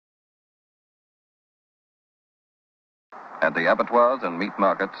At the abattoirs and meat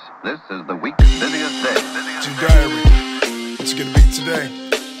markets, this is the week's busiest day. Diary. What's it gonna be today?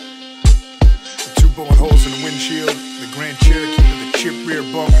 The 2 bullet holes in the windshield, the Grand Cherokee with the chip rear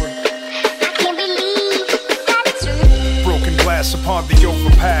bumper. Broken glass upon the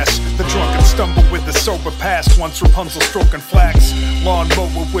overpass. The drunken stumble with the sober past. Once Rapunzel stroking flax.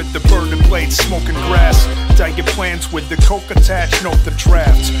 Lawnmower with the burning blades, smoking grass. Diet plans with the coke attached, note the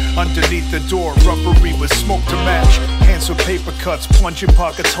draft. Underneath the door, rubbery with smoke to match. Hands with paper cuts, plunging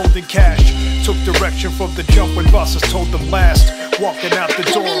pockets holding cash. Took direction from the jump when bosses told them last. Walking out the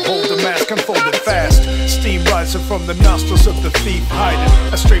door, hold the mask, unfolded fast. Steam rising from the nostrils of the thief,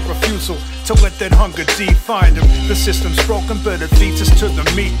 hiding a straight refusal to let that hunger define him. The system's broken, but it feeds us to the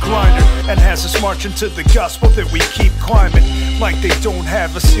meat grinder and has us marching to the gospel that we keep climbing. Like they don't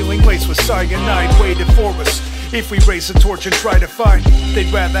have a ceiling laced with cyanide waiting for us. If we raise a torch and try to fight,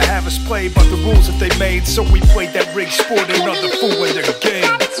 they'd rather have us play by the rules that they made. So we played that rigged sport, another fool in their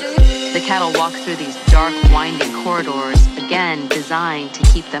game. The cattle walk through these dark, winding corridors, again designed to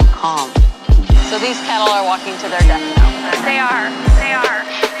keep them calm. So these cattle are walking to their death now. They are.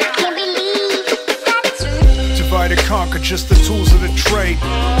 Divide and conquer, just the tools of the trade.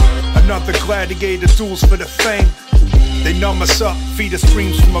 Another gladiator duels for the fame. They numb us up, feed us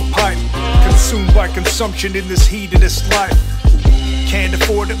dreams from a pipe. Consumed by consumption in this heat of this life. Can't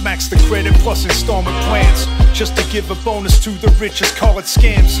afford it, max the credit plus installment plans. Just to give a bonus to the richest, call it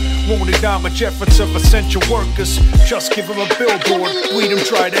scams. Won't acknowledge efforts of essential workers. Just give them a billboard, bleed them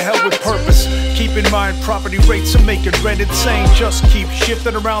dry to hell with purpose. Keep in mind property rates are making rent insane. Just keep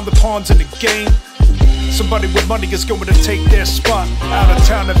shifting around the pawns in the game. Somebody with money is going to take their spot. Out of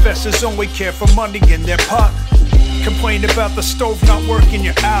town investors only care for money in their pot. Complain about the stove not working,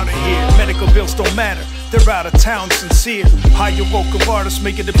 you're out of here. Medical bills don't matter, they're out of town sincere. Hire local artists,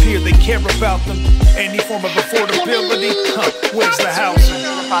 make it appear they care about them. Any form of affordability, where's the housing?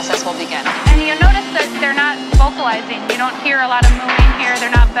 The process will begin. And you notice that they're not vocalizing. You don't hear a lot of mooing here. They're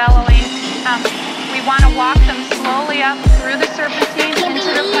not bellowing. We want to walk them slowly up through the serpentine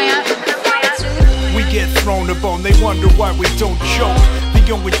into the plant. We get thrown a bone, they wonder why we don't choke.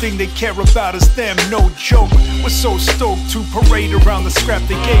 The only thing they care about is them, no joke. We're so stoked to parade around the scrap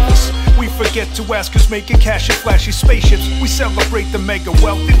they gave us. We forget to ask who's making cash in flashy spaceships. We celebrate the mega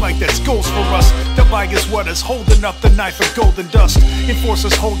wealthy like that's goals for us. The lie is what is holding up the knife of golden dust.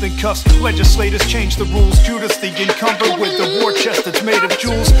 Enforcers holding cuffs, legislators change the rules. Judas the incumbent with the war chest that's made of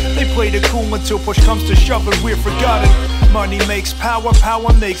jewels. They play the cool until push comes to shove and we're forgotten. Money makes power,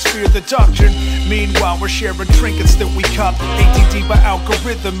 power makes fear the doctrine. Meanwhile we're sharing trinkets that we cop. ADD by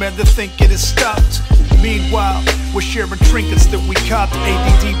algorithm and the thinking is stopped. Meanwhile we're sharing trinkets that we cop.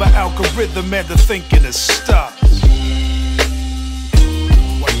 ADD by algorithm and the thinking is stopped.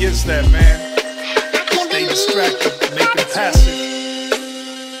 Why is that, man? Stay distracted, make it passive.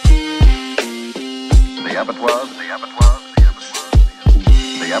 The abattoirs, the abattoirs,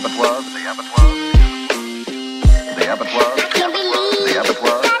 the abattoirs, the abattoirs, the abattoirs, the abattoirs, the abattoirs.